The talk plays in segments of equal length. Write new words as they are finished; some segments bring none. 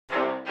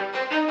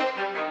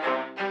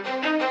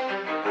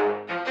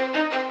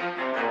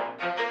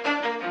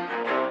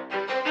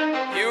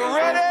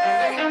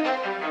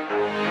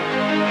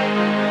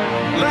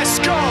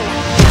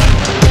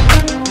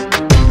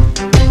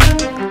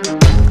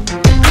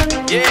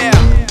Yeah.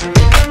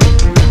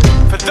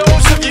 For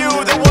those of you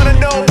that wanna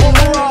know what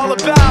we're all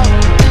about,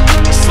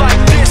 it's like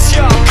this,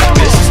 y'all.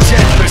 This is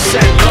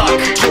 10% luck,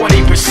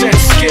 20%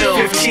 skill,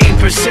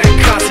 15%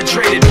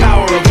 concentrated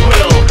power of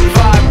will,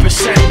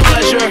 5%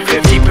 pleasure,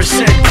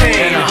 50%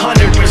 pain, and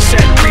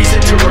 100% reason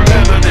to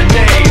remember the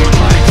name.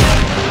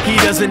 He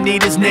doesn't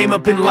need his name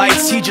up in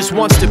lights, he just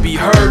wants to be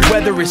heard,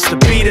 whether it's the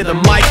beat of the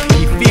mic.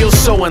 He feels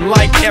so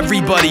unlike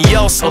everybody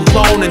else,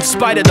 alone, in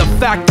spite of the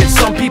fact that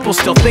some people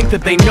still think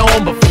that they know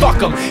him. But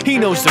fuck him, he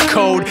knows the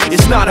code.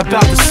 It's not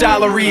about the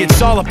salary,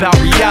 it's all about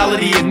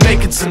reality and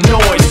making some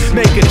noise,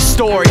 making a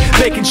story,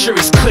 making sure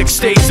his click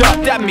stays up.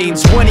 That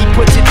means when he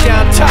puts it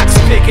down, Tox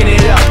picking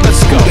it up.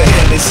 Let's go. Who the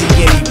hell is he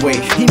anyway?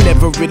 He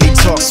never really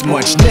talks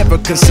much, never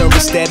concerned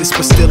with status,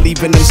 but still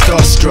leaving him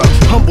starstruck.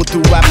 Humble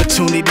through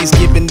opportunities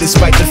given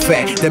despite the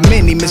fact that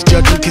many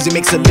misjudge him cause he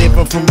makes a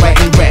living from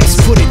writing raps.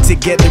 Put it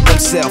together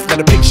himself, now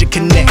the picture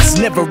connects,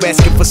 never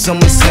asking for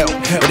someone's help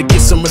or to get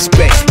some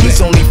respect.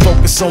 He's only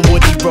focused on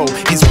what he wrote,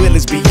 his will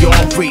is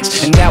beyond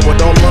reach, and now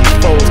it all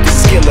unfolds, the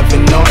skill of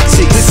an artist.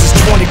 This is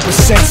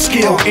 20%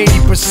 skill,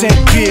 80%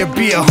 fear,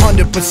 be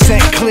 100%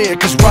 clear,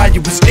 cause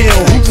Ryu was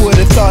ill. Who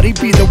would've thought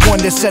he'd be the one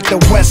that set the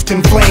West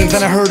in flames?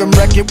 And I heard him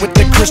wreck it with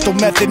the crystal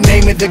method,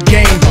 name of the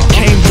game.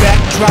 Came back,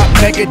 dropped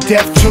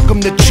Megadeth, took him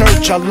to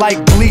church. I like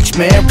Bleach,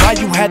 man,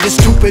 Ryu had the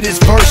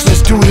stupidest verse,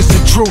 this dude is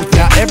the truth.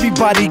 Now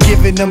everybody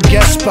giving them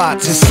guest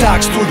spots and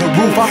stocks through the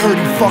roof. I heard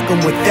he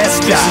fucking with that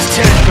stock.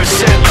 This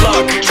is 10%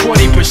 luck,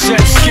 20%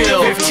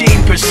 skill,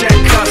 15%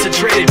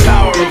 concentrated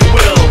power of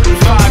will,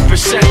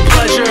 5%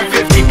 pleasure,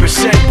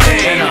 50%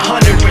 pain, and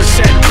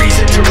 100%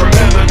 reason to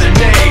remember the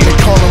name. They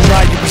call him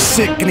Ryu, he's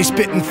sick and he's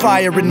spitting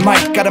fire. And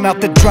Mike got him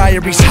out the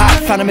dryer, he's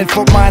hot. Found him in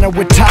Fort Minor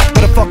with top,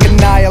 but a fucking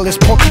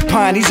nihilist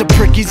porcupine. He's a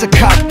prick, he's a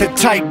cock. The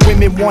type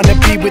women wanna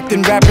be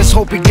within rappers,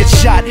 hope he gets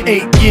shot.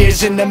 8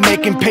 years in the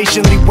making,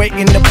 patiently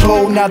waiting to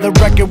blow. Now the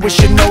record with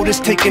your notice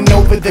taking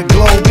over the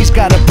globe. He's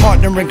got a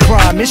partner in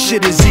crime, his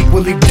shit is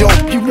equally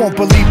dope. You won't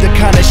believe the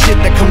kind of shit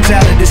that comes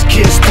out of this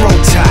kid's throat.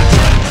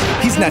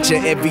 He's not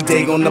your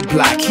everyday on the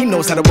block. He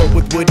knows how to work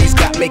with what he's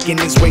got, making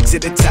his way to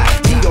the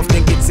top. He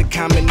often gets a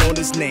comment on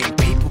his name.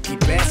 People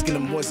keep asking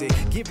him, was it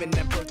given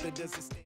that birth that doesn't